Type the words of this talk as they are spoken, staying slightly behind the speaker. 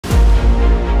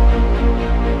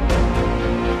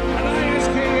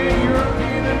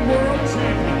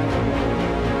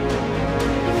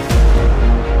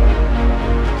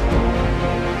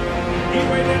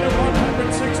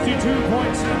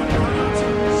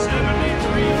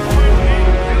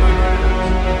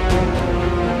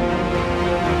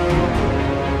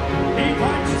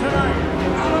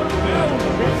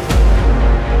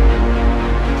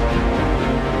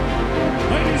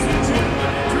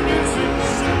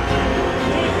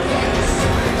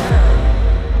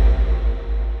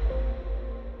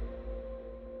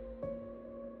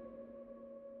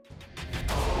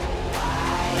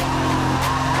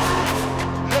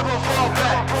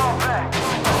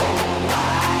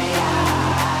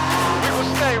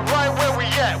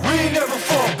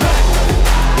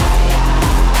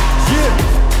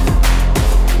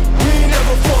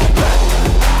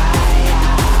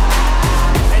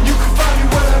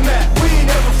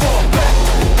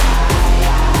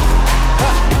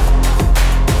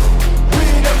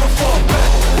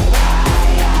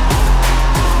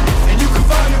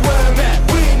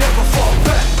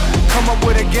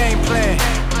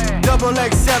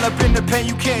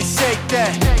shake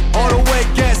that. All the way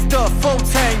gassed up, full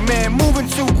tank, man. Moving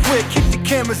too quick, keep the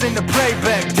cameras in the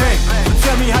playback. Dang, so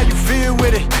tell me how you feel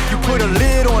with it. You put a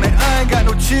lid on it, I ain't got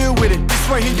no chill with it. This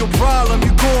right here your problem,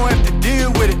 you gon' have to deal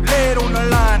with it. Lay it on the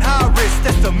line, high risk,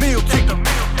 that's the meal ticket.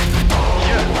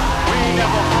 Yeah, we ain't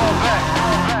never fall back.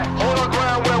 Hold our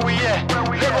ground where we at,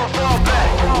 never fall back.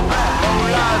 No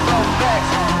lies, no facts,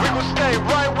 we gon' stay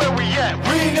right where we at.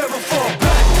 We ain't never fall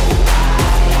back.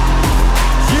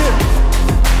 Yeah,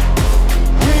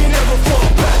 we ain't never fall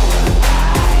back.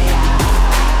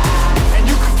 And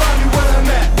you can find me where I'm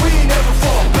at. We ain't never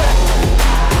fall back.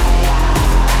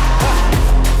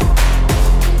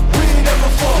 We ain't never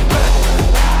fall back.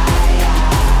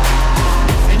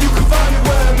 And you can find me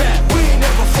where I'm at. We ain't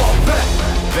never fall back.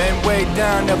 Been way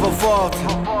down, never falter.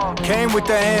 Came with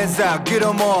the hands out, get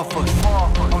them off us.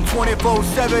 I'm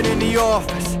 24/7 in the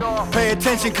office. Pay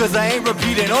attention cause I ain't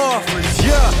repeating offers.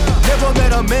 Yeah, never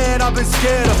met a man I've been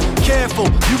scared of. Careful,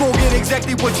 you gon' get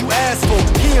exactly what you asked for.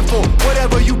 Here for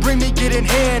whatever you bring me, getting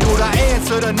handled. I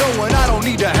answer to no one, I don't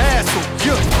need the hassle.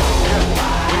 Yeah,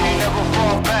 we ain't never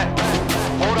fall back.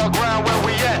 Hold our ground where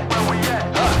we at. We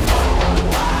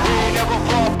ain't never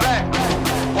fall back.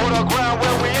 Hold our ground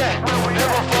where we at.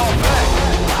 Never fall back.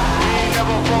 We ain't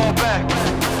never fall back.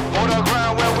 Hold our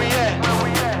ground where we at.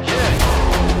 Yeah,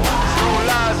 no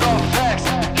lies, all facts.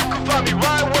 You can find me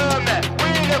right where I'm at. We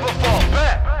ain't never fall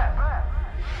back.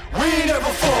 We ain't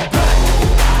never fall back.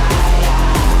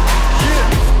 Yeah,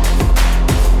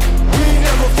 we ain't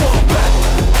never fall back.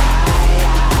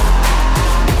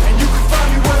 And you can find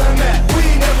me where I'm at. We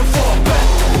ain't never fall back.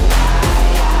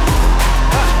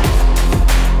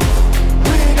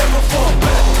 We ain't never fall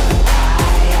back.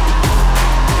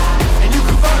 And you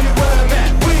can find me where I'm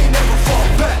at. We ain't never fall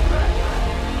back.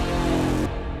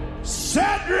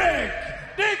 Cedric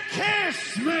de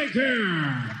Keirsmaeker.